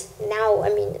that is now,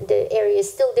 the area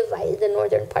is still divided. The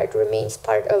northern part remains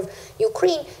part of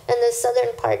Ukraine, and the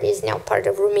southern part is now part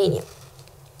of Romania.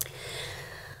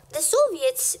 The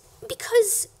Soviets,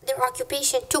 because their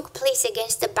occupation took place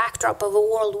against the backdrop of a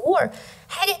world war,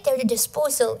 had at their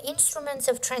disposal instruments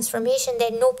of transformation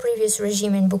that no previous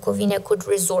regime in Bukovina could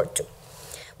resort to.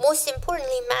 Most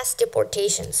importantly, mass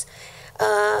deportations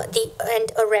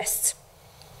and arrests.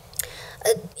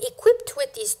 Equipped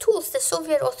with these tools, the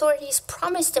Soviet authorities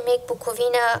promised to make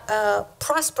Bukovina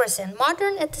prosperous and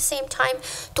modern at the same time,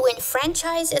 to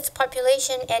enfranchise its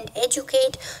population and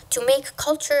educate, to make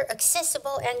culture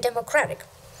accessible and democratic.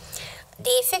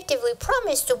 They effectively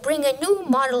promised to bring a new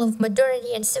model of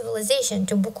modernity and civilization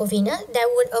to Bukovina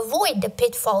that would avoid the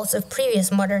pitfalls of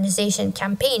previous modernization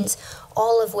campaigns,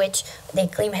 all of which they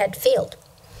claim had failed.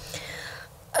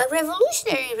 A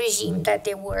revolutionary regime that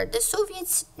they were, the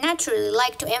Soviets naturally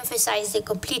liked to emphasize the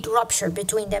complete rupture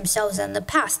between themselves and the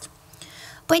past.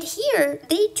 But here,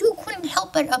 they too couldn't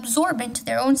help but absorb into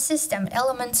their own system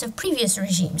elements of previous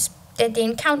regimes that they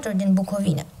encountered in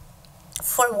Bukovina.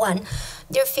 For one,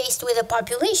 they're faced with a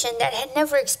population that had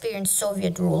never experienced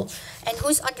Soviet rule and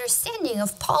whose understanding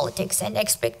of politics and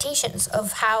expectations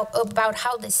about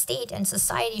how the state and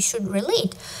society should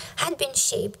relate had been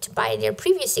shaped by their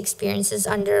previous experiences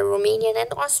under Romanian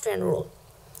and Austrian rule.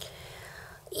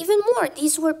 Even more,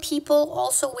 these were people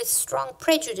also with strong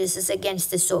prejudices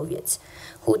against the Soviets,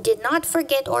 who did not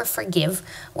forget or forgive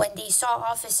when they saw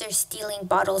officers stealing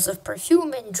bottles of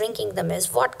perfume and drinking them as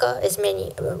vodka, as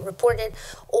many reported,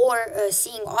 or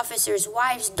seeing officers'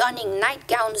 wives donning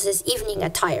nightgowns as evening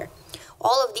attire.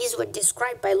 All of these were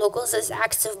described by locals as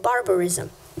acts of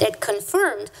barbarism that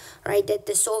confirmed, that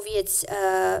the Soviets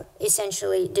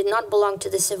essentially did not belong to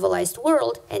the civilized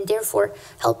world and therefore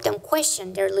helped them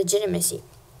question their legitimacy.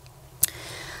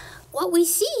 What we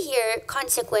see here,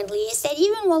 consequently, is that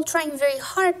even while trying very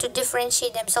hard to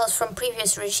differentiate themselves from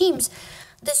previous regimes,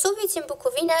 the Soviets in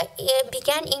Bukovina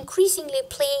began increasingly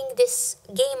playing this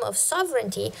game of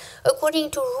sovereignty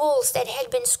according to rules that had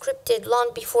been scripted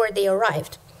long before they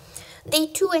arrived. they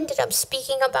too ended up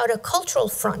speaking about a cultural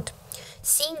front,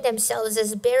 seeing themselves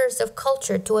as bearers of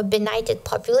culture to a benighted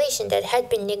population that had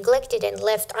been neglected and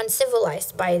left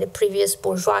uncivilized by the previous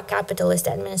bourgeois capitalist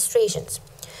administrations.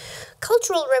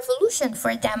 Cultural revolution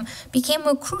for them became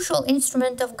a crucial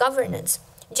instrument of governance,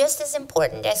 just as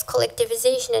important as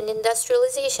collectivization and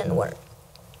industrialization were.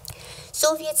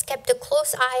 Soviets kept a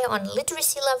close eye on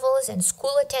literacy levels and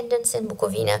school attendance in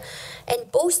Bukovina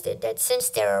and boasted that since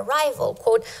their arrival,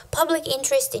 quote, public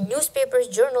interest in newspapers,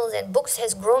 journals, and books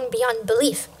has grown beyond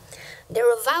belief.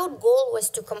 Their avowed goal was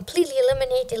to completely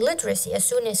eliminate illiteracy as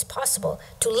soon as possible,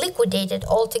 to liquidate it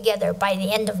altogether by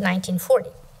the end of 1940.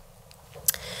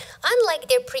 Unlike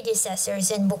their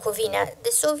predecessors in Bukovina,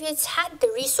 the Soviets had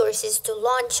the resources to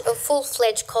launch a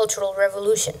full-fledged cultural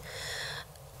revolution.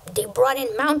 They brought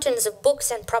in mountains of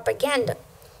books and propaganda,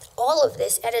 all of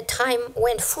this at a time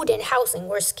when food and housing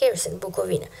were scarce in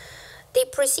Bukovina. They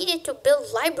proceeded to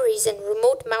build libraries in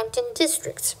remote mountain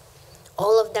districts,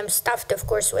 all of them stuffed, of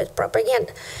course, with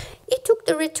propaganda. It took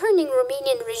the returning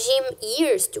Romanian regime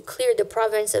years to clear the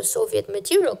province of Soviet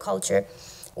material culture,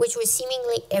 which was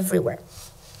seemingly everywhere.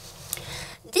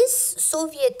 This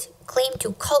Soviet claim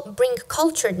to bring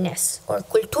culturedness, or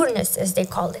kulturness as they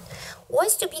called it,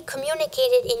 was to be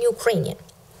communicated in Ukrainian.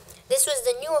 This was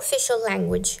the new official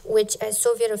language, which, as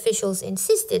Soviet officials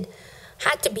insisted,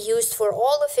 had to be used for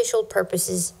all official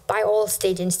purposes by all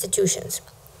state institutions.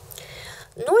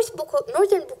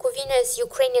 Northern Bukovina's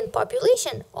Ukrainian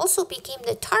population also became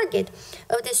the target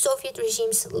of the Soviet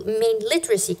regime's main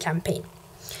literacy campaign.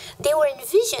 They were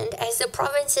envisioned as the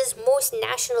province's most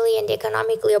nationally and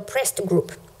economically oppressed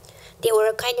group. They were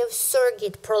a kind of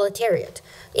surrogate proletariat,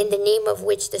 in the name of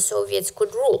which the Soviets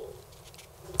could rule.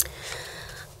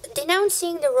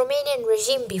 Denouncing the Romanian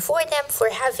regime before them for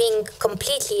having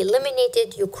completely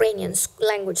eliminated Ukrainian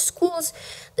language schools,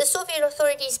 the Soviet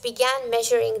authorities began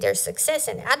measuring their success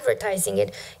and advertising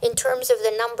it in terms of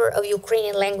the number of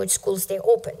Ukrainian language schools they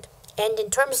opened, and in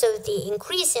terms of the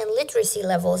increase in literacy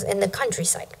levels in the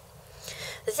countryside.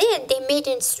 Then they made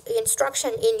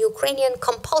instruction in Ukrainian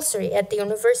compulsory at the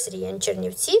university in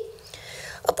Chernivtsi,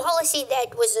 a policy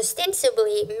that was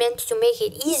ostensibly meant to make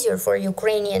it easier for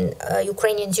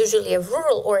Ukrainians, usually of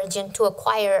rural origin, to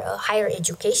acquire a higher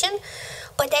education,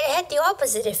 but that had the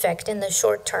opposite effect in the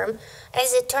short term,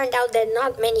 as it turned out that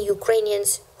not many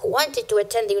Ukrainians who wanted to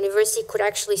attend the university could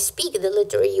actually speak the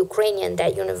literary Ukrainian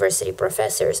that university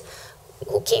professors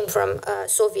who came from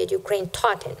Soviet Ukraine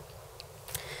taught in.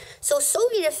 So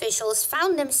Soviet officials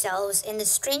found themselves in the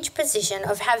strange position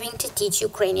of having to teach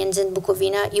Ukrainians in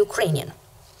Bukovina Ukrainian.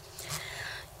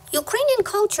 Ukrainian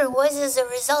culture was as a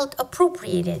result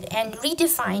appropriated and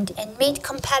redefined and made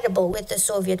compatible with the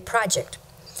Soviet project.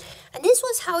 And this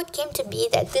was how it came to be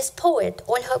that this poet,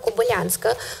 Olha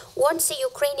Kobolyanska, once a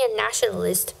Ukrainian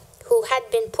nationalist who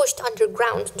had been pushed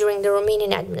underground during the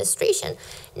Romanian administration,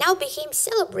 now became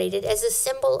celebrated as a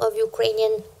symbol of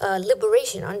Ukrainian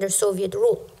liberation under Soviet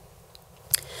rule.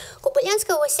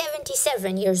 Kobolyanska was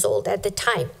 77 years old at the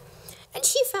time, and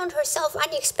she found herself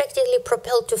unexpectedly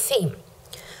propelled to fame.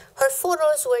 Her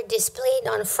photos were displayed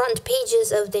on front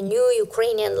pages of the new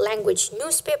Ukrainian language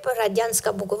newspaper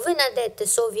Radianska Bukovina that the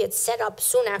Soviets set up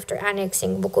soon after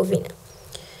annexing Bukovina.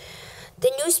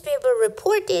 The newspaper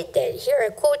reported that, here I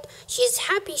quote, "She is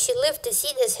happy she lived to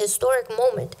see this historic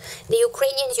moment, the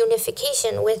Ukrainians'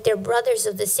 unification with their brothers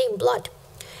of the same blood,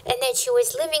 and that she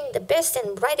was living the best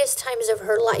and brightest times of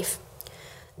her life."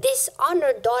 This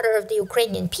honored daughter of the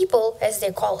Ukrainian people, as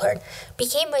they call her,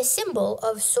 became a symbol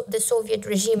of the Soviet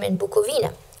regime in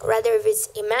Bukovina, rather of its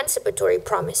emancipatory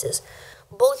promises,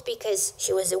 both because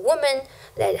she was a woman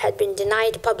that had been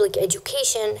denied public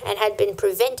education and had been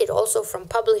prevented also from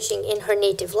publishing in her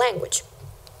native language.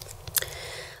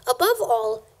 Above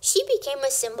all, she became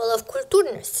a symbol of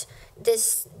kulturness,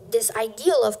 this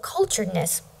ideal of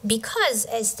culturedness, because,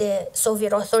 as the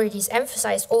Soviet authorities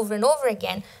emphasized over and over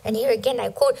again, and here again I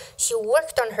quote, she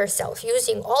worked on herself,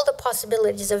 using all the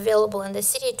possibilities available in the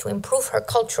city to improve her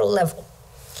cultural level.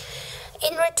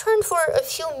 In return for a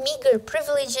few meager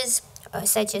privileges,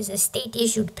 such as a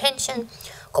state-issued pension,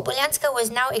 Kobolyanska was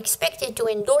now expected to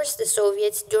endorse the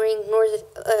Soviets during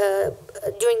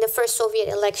the first Soviet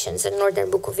elections in northern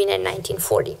Bukovina in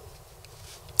 1940.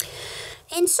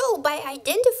 And so, by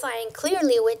identifying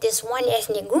clearly with this one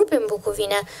ethnic group in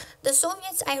Bukovina, the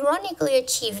Soviets ironically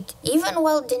achieved, even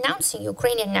while denouncing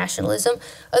Ukrainian nationalism,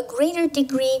 a greater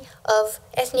degree of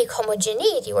ethnic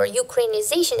homogeneity or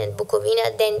Ukrainization in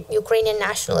Bukovina than Ukrainian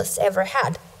nationalists ever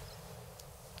had.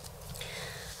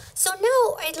 So now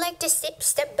I'd like to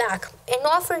step back and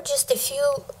offer just a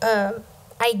few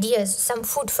ideas, some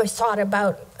food for thought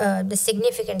about the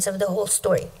significance of the whole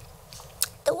story.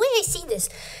 The way I see this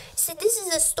is that this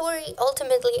is a story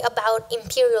ultimately about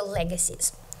imperial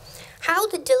legacies. How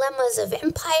the dilemmas of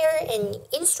empire and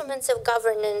instruments of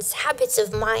governance, habits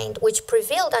of mind, which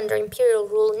prevailed under imperial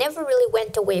rule never really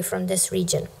went away from this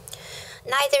region.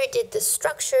 Neither did the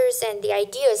structures and the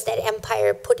ideas that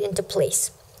empire put into place.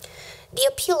 The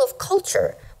appeal of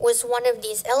culture was one of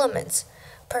these elements,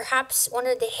 perhaps one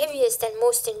of the heaviest and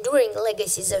most enduring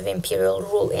legacies of imperial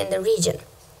rule in the region.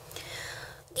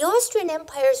 The Austrian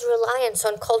Empire's reliance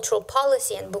on cultural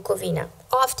policy in Bukovina,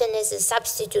 often as a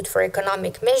substitute for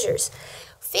economic measures,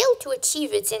 failed to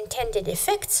achieve its intended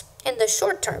effects in the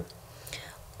short term.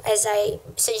 As I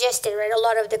suggested, right, a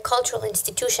lot of the cultural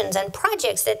institutions and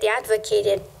projects that they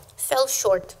advocated fell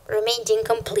short, remained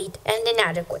incomplete and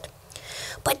inadequate.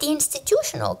 But the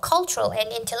institutional, cultural, and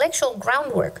intellectual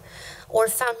groundwork or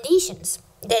foundations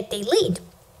that they laid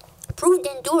proved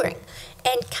enduring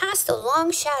and cast a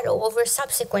long shadow over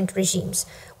subsequent regimes,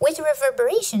 with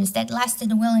reverberations that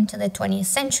lasted well into the 20th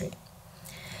century.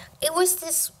 It was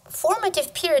this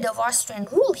formative period of Austrian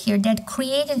rule here that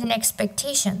created an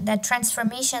expectation that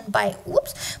transformation by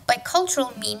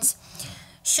cultural means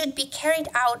should be carried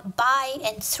out by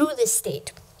and through the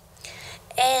state,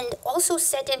 and also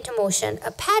set into motion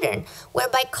a pattern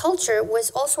whereby culture was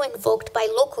also invoked by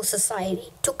local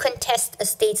society to contest a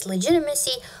state's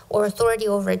legitimacy or authority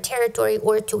over a territory,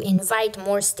 or to invite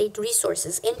more state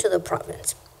resources into the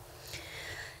province.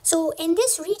 So in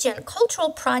this region, cultural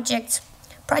projects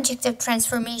of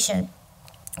transformation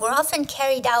were often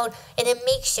carried out in a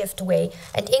makeshift way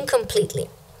and incompletely.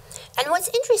 And what's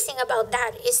interesting about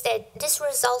that is that this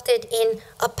resulted in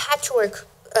a patchwork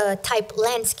type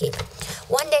landscape,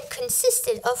 one that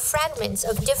consisted of fragments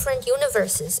of different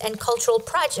universes and cultural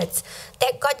projects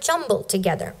that got jumbled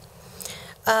together.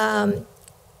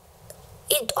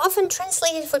 It often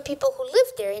translated for people who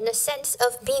lived there in a sense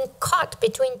of being caught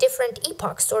between different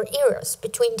epochs or eras,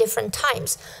 between different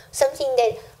times. Something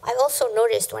that I also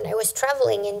noticed when I was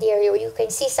traveling in the area, where you can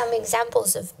see some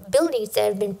examples of buildings that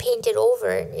have been painted over.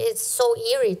 It's so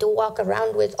eerie to walk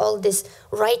around with all this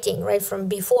writing, right, from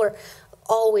before,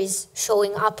 always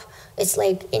showing up. It's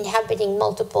like inhabiting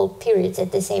multiple periods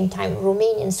at the same time.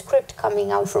 Romanian script coming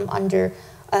out from under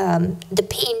the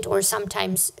paint, or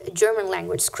sometimes German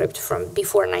language script from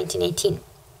before 1918.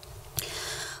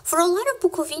 For a lot of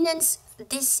Bukovinans,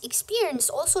 this experience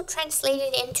also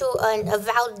translated into an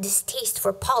avowed distaste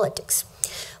for politics,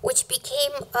 which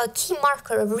became a key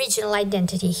marker of regional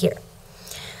identity here.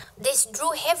 This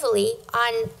drew heavily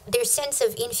on their sense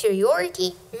of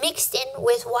inferiority mixed in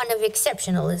with one of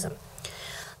exceptionalism.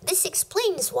 This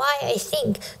explains why I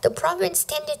think the province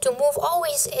tended to move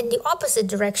always in the opposite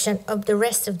direction of the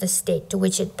rest of the state to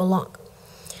which it belonged.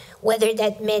 Whether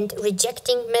that meant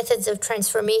rejecting methods of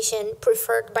transformation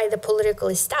preferred by the political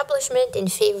establishment in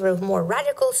favor of more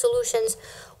radical solutions,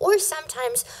 or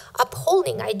sometimes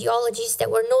upholding ideologies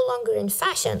that were no longer in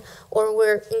fashion or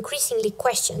were increasingly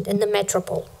questioned in the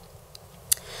metropole.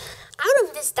 Out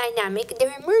of this dynamic,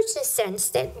 there emerged a sense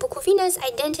that Bukovina's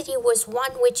identity was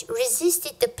one which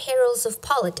resisted the perils of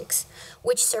politics,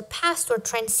 which surpassed or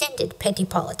transcended petty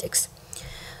politics.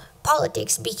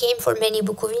 Politics became for many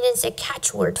Bukovinans a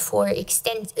catchword for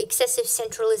excessive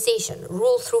centralization,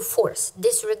 rule through force,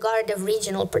 disregard of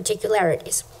regional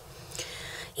particularities.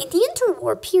 In the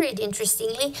interwar period,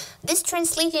 interestingly, this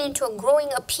translated into a growing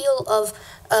appeal of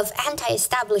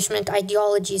anti-establishment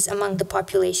ideologies among the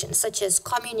population, such as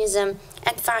communism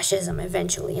and fascism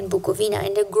eventually in Bukovina,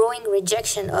 and a growing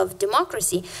rejection of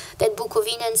democracy that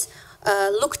Bukovinans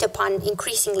looked upon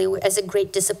increasingly as a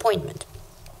great disappointment.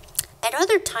 At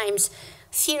other times,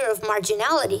 fear of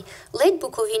marginality led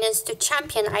Bukovinans to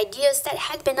champion ideas that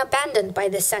had been abandoned by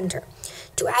the center,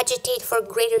 to agitate for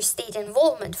greater state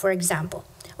involvement, for example,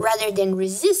 rather than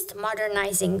resist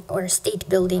modernizing or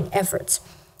state-building efforts,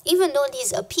 even though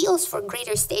these appeals for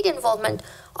greater state involvement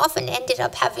often ended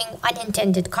up having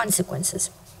unintended consequences.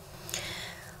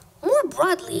 More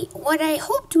broadly, what I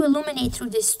hope to illuminate through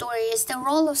this story is the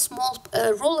role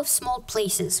of small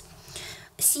places,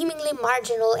 seemingly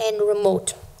marginal and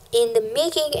remote, in the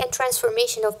making and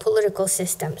transformation of political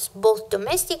systems, both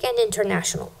domestic and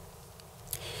international.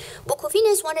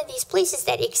 Bukovina is one of these places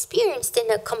that experienced in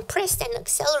a compressed and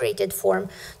accelerated form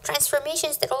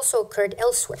transformations that also occurred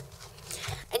elsewhere.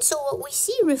 And so what we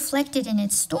see reflected in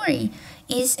its story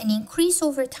is an increase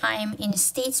over time in the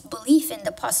state's belief in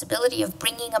the possibility of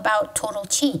bringing about total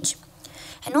change,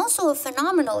 and also a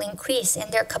phenomenal increase in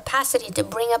their capacity to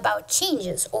bring about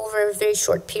changes over a very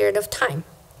short period of time.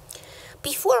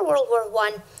 Before World War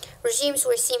I, Regimes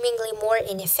were seemingly more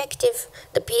ineffective,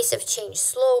 the pace of change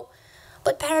slow,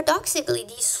 but paradoxically,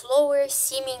 these slower,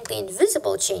 seemingly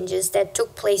invisible changes that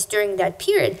took place during that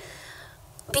period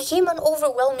became an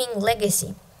overwhelming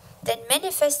legacy that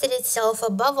manifested itself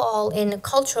above all in the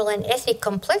cultural and ethnic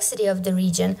complexity of the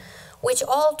region, which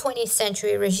all 20th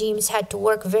century regimes had to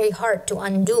work very hard to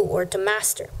undo or to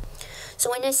master.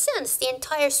 So in a sense, the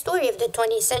entire story of the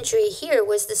 20th century here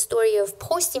was the story of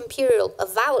post-imperial,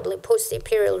 avowedly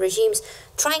post-imperial regimes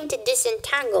trying to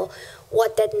disentangle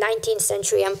what that 19th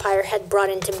century empire had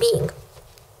brought into being.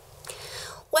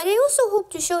 What I also hope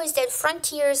to show is that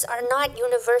frontiers are not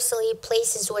universally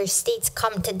places where states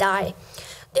come to die.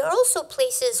 There are also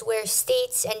places where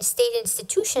states and state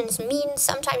institutions mean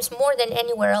sometimes more than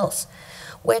anywhere else,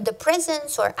 where the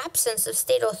presence or absence of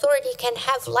state authority can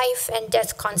have life and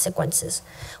death consequences,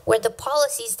 where the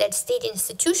policies that state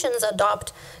institutions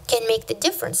adopt can make the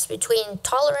difference between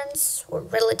tolerance or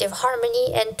relative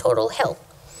harmony and total hell.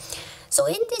 So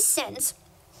in this sense,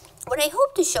 what I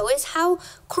hope to show is how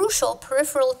crucial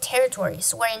peripheral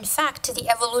territories were in fact the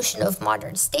evolution of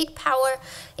modern state power,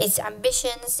 its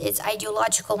ambitions, its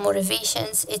ideological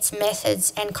motivations, its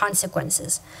methods and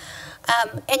consequences.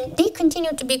 And they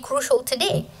continue to be crucial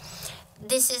today.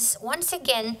 This is once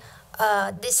again,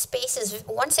 this space is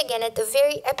once again at the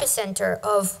very epicenter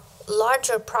of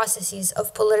larger processes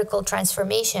of political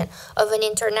transformation of an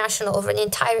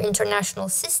entire international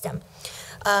system.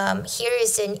 Here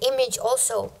is an image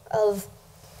also of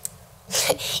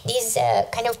these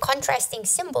kind of contrasting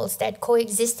symbols that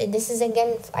coexisted. This is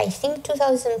again, I think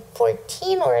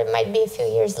 2014, or it might be a few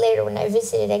years later when I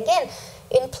visited again.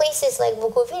 In places like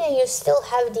Bukovina, you still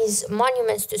have these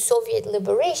monuments to Soviet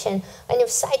liberation, and if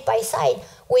side by side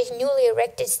with newly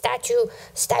erected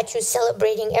statues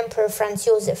celebrating Emperor Franz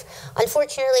Josef.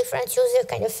 Unfortunately, Franz Josef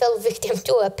kind of fell victim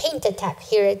to a paint attack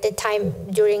here at the time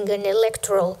during an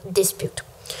electoral dispute.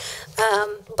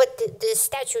 But the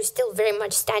statue is still very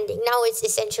much standing. Now it's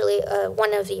essentially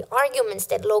one of the arguments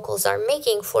that locals are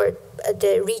making for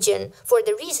the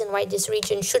reason why this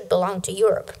region should belong to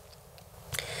Europe.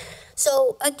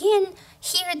 So again,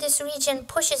 here this region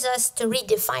pushes us to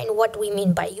redefine what we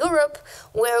mean by Europe,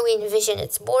 where we envision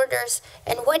its borders,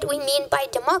 and what we mean by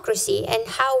democracy, and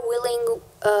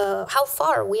how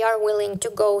far we are willing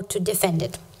to go to defend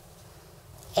it.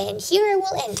 And here I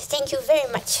will end. Thank you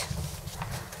very much.